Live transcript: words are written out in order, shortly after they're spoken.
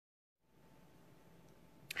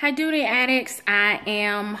Hi, Dooney Addicts. I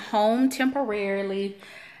am home temporarily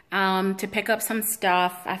to pick up some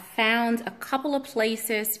stuff. I found a couple of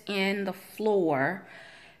places in the floor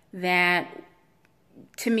that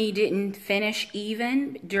to me didn't finish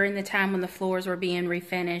even during the time when the floors were being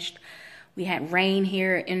refinished. We had rain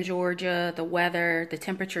here in Georgia. The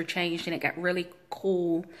temperature changed and it got really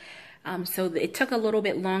cool. So it took a little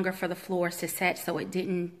bit longer for the floors to set, so it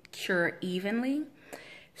didn't cure evenly.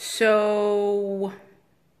 So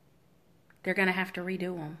they're gonna have to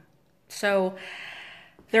redo them. So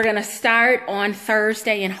they're gonna start on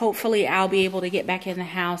Thursday, and hopefully I'll be able to get back in the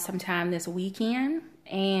house sometime this weekend.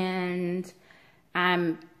 And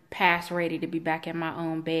I'm past ready to be back in my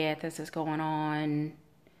own bed. This is going on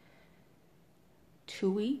 2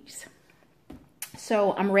 weeks.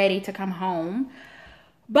 So I'm ready to come home.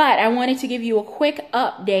 But I wanted to give you a quick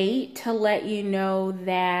update to let you know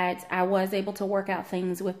that I was able to work out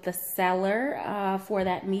things with the seller for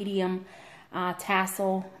that medium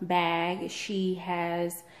tassel bag. She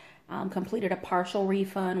has completed a partial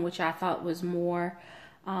refund, which I thought was more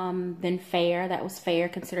than fair. That was fair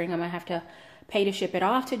considering I'm going to have to pay to ship it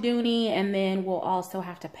off to Dooney, and then we'll also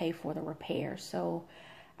have to pay for the repair. So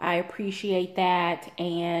I appreciate that,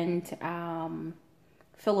 and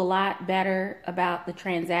feel a lot better about the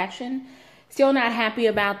transaction. Still not happy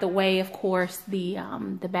about the way, of course, the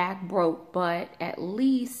bag broke, but at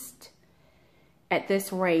least at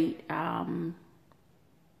this rate,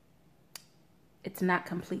 it's not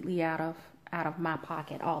completely out of my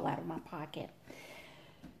pocket, all out of my pocket.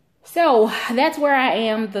 So that's where I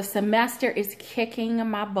am. The semester is kicking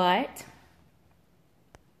my butt,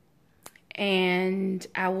 and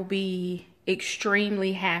I will be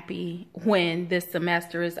extremely happy when this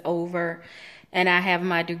semester is over and I have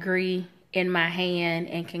my degree in my hand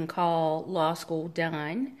and can call law school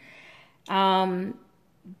done. But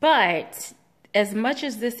as much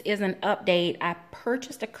as this is an update, I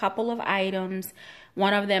purchased a couple of items.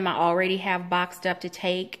 One of them I already have boxed up to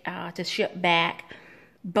take to ship back.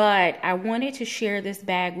 But I wanted to share this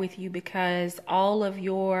bag with you because all of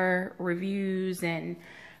your reviews and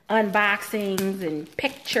unboxings and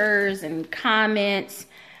pictures and comments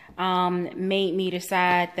made me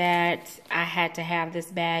decide that I had to have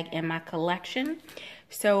this bag in my collection.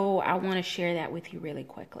 So I want to share that with you really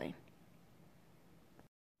quickly.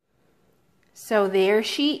 So there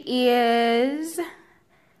she is,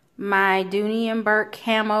 my Dooney Bourke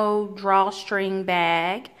camo drawstring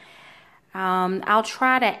bag. I'll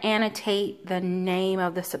try to annotate the name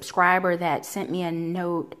of the subscriber that sent me a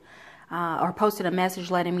note or posted a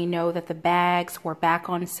message letting me know that the bags were back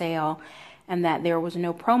on sale and that there was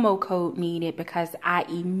no promo code needed, because I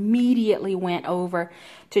immediately went over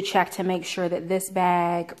to check to make sure that this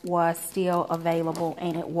bag was still available,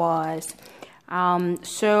 and it was.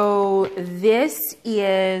 So this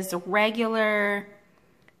is regular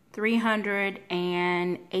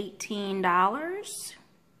 $318.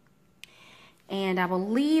 And I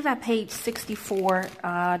believe I paid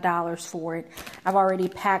 $64 for it. I've already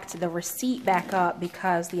packed the receipt back up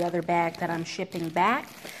because the other bag that I'm shipping back.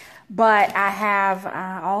 But I have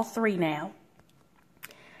all three now.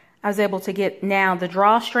 I was able to get now the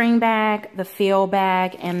drawstring bag, the fill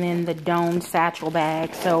bag, and then the domed satchel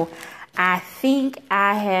bag. So I think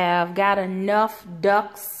I have got enough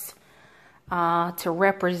ducks to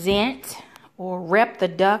represent, or rep the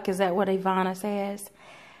duck. Is that what Ivana says?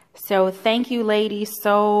 So thank you, ladies,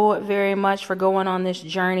 so very much for going on this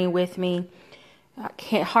journey with me. I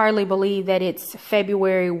can't hardly believe that it's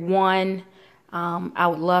February 1. I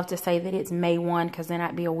would love to say that it's May 1, because then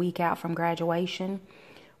I'd be a week out from graduation.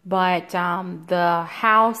 But the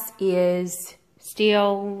house is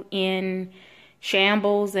still in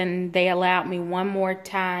shambles, and they allowed me one more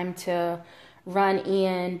time to run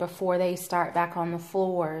in before they start back on the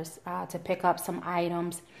floors to pick up some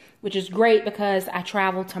items, which is great because I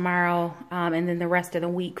travel tomorrow and then the rest of the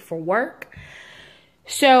week for work.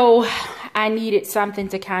 So I needed something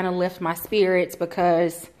to kind of lift my spirits,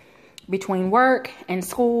 because between work and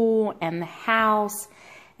school and the house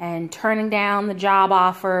and turning down the job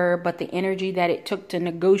offer, but the energy that it took to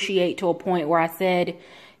negotiate to a point where I said,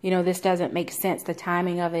 you know, this doesn't make sense. The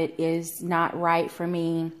timing of it is not right for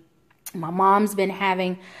me. My mom's been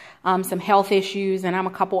having some health issues, and I'm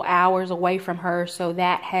a couple hours away from her. So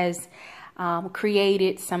that has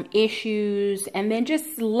created some issues, and then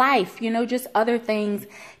just life, you know, just other things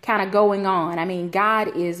kind of going on. I mean,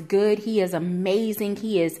 God is good. He is amazing.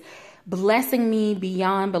 He is blessing me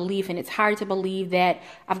beyond belief. And it's hard to believe that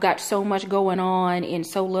I've got so much going on in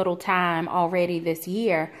so little time already this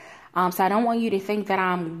year. So I don't want you to think that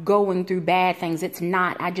I'm going through bad things. It's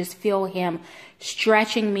not. I just feel him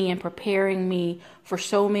stretching me and preparing me for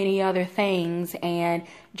so many other things. And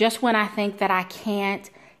just when I think that I can't,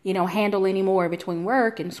 you know, handle any more between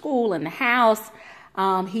work and school and the house,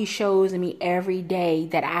 he shows me every day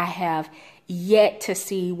that I have yet to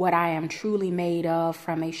see what I am truly made of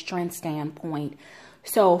from a strength standpoint.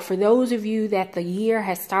 So for those of you that the year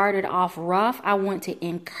has started off rough, I want to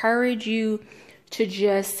encourage you to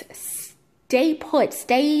just stay put,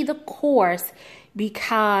 stay the course,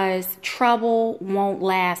 because trouble won't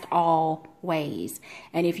last always.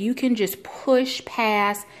 And if you can just push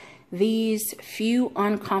past these few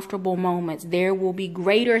uncomfortable moments, there will be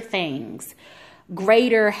greater things,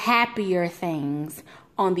 greater, happier things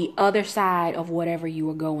on the other side of whatever you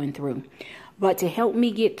are going through. But to help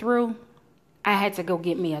me get through, I had to go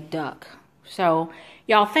get me a duck. So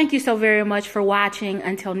y'all, thank you so very much for watching.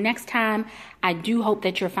 Until next time, I do hope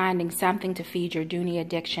that you're finding something to feed your Dooney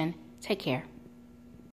addiction. Take care.